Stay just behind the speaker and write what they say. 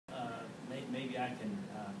I can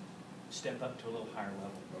step up to a little higher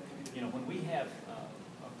level. Okay. You know, when we have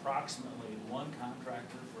approximately one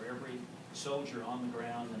contractor for every soldier on the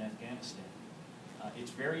ground in Afghanistan,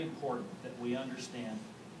 it's very important that we understand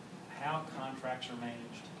how contracts are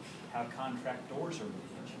managed, how contractors are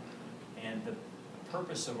managed, and the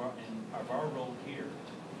purpose of our role here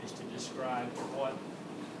is to describe what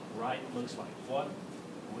right looks like, what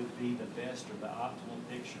would be the best or the optimal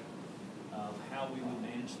picture of how we would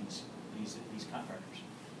manage these contractors.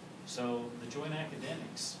 So the joint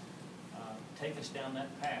academics take us down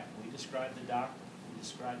that path. We describe the doctrine, we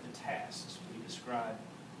describe the tasks, we describe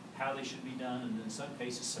how they should be done, and in some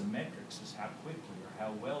cases some metrics as how quickly or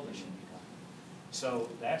how well they should be done. So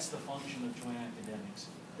that's the function of joint academics.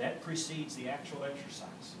 That precedes the actual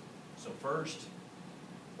exercise. So first,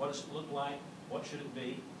 what does it look like? What should it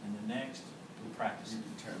be? And the next, we practice it. You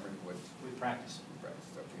determine what we practice it. Practice.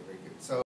 Okay, very good. So.